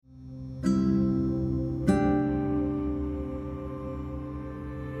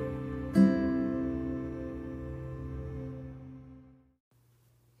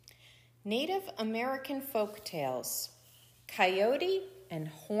Native American Folk Tales, Coyote and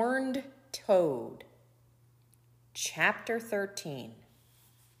Horned Toad. Chapter 13.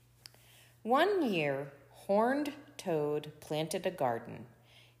 One year, Horned Toad planted a garden.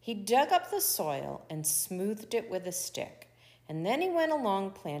 He dug up the soil and smoothed it with a stick, and then he went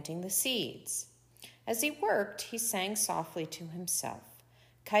along planting the seeds. As he worked, he sang softly to himself.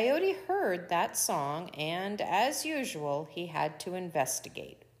 Coyote heard that song, and, as usual, he had to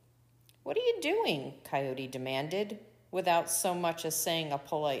investigate. "What are you doing?" Coyote demanded, without so much as saying a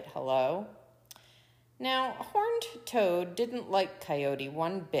polite hello. Now, Horned Toad didn't like Coyote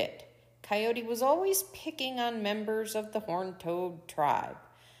one bit. Coyote was always picking on members of the Horned Toad tribe.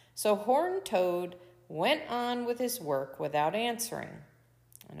 So Horned Toad went on with his work without answering.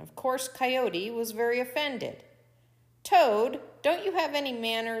 And of course, Coyote was very offended. "Toad, don't you have any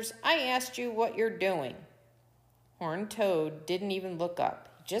manners? I asked you what you're doing." Horned Toad didn't even look up.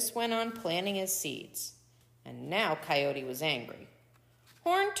 He just went on planting his seeds. And now Coyote was angry.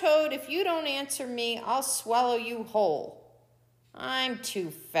 "Horned Toad, if you don't answer me, I'll swallow you whole." "I'm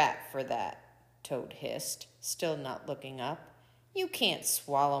too fat for that," Toad hissed, still not looking up. "You can't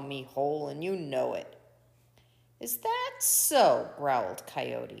swallow me whole, and you know it." "Is that so?" growled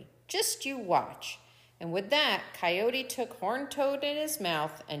Coyote. "Just you watch." And with that, Coyote took Horned Toad in his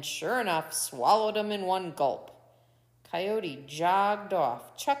mouth and sure enough swallowed him in one gulp. Coyote jogged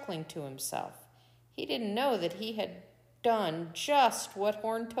off, chuckling to himself. He didn't know that he had done just what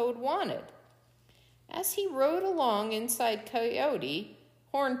Horned Toad wanted. As he rode along inside Coyote,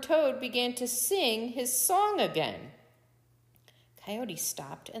 Horned Toad began to sing his song again. Coyote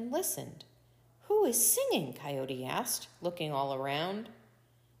stopped and listened. "Who is singing?" Coyote asked, looking all around.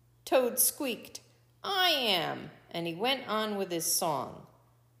 Toad squeaked, "I am," and he went on with his song.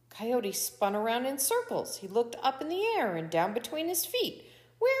 Coyote spun around in circles. He looked up in the air and down between his feet.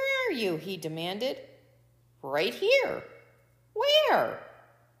 "Where are you?" he demanded. "Right here." "Where?"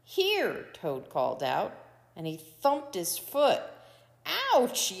 "Here," Toad called out, and he thumped his foot.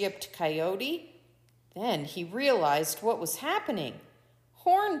 "Ouch!" yipped Coyote. Then he realized what was happening.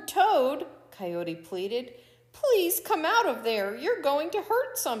 "Horned Toad," Coyote pleaded, "please come out of there. You're going to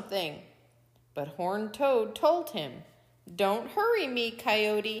hurt something." But Horned Toad told him, "Don't hurry me,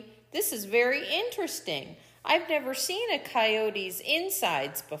 Coyote. This is very interesting. I've never seen a coyote's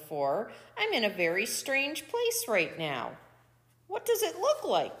insides before. I'm in a very strange place right now." "What does it look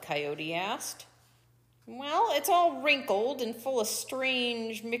like?" Coyote asked. "Well, it's all wrinkled and full of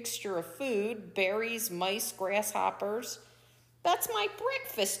strange mixture of food, berries, mice, grasshoppers. That's my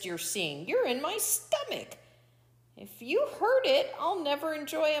breakfast you're seeing. You're in my stomach. If you hurt it, I'll never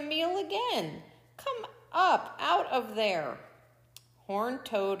enjoy a meal again. Come up out of there." Horned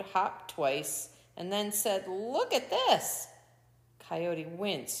Toad hopped twice and then said, "Look at this." Coyote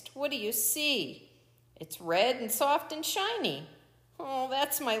winced. "What do you see?" "It's red and soft and shiny." "Oh,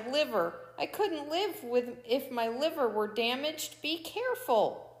 that's my liver. I couldn't live if my liver were damaged. Be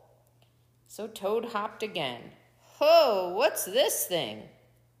careful." So Toad hopped again. "Ho, what's this thing?"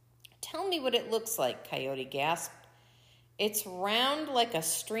 "Tell me what it looks like," Coyote gasped. "It's round like a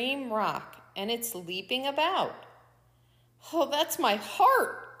stream rock, and it's leaping about." "Oh, that's my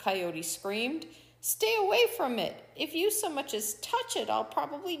heart," Coyote screamed. "Stay away from it. If you so much as touch it, I'll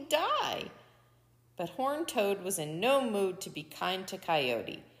probably die." But Horned Toad was in no mood to be kind to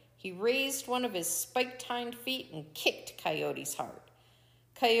Coyote. He raised one of his spiked hind feet and kicked Coyote's heart.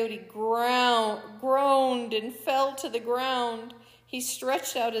 Coyote groaned and fell to the ground. He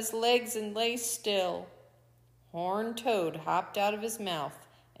stretched out his legs and lay still. Horned Toad hopped out of his mouth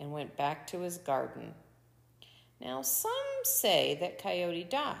and went back to his garden. Now, some say that Coyote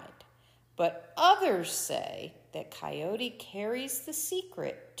died, but others say that Coyote carries the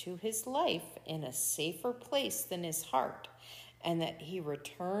secret to his life in a safer place than his heart, and that he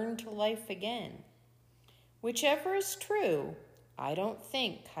returned to life again. Whichever is true, I don't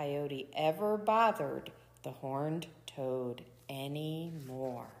think Coyote ever bothered the Horned Toad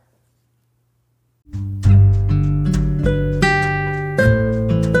anymore.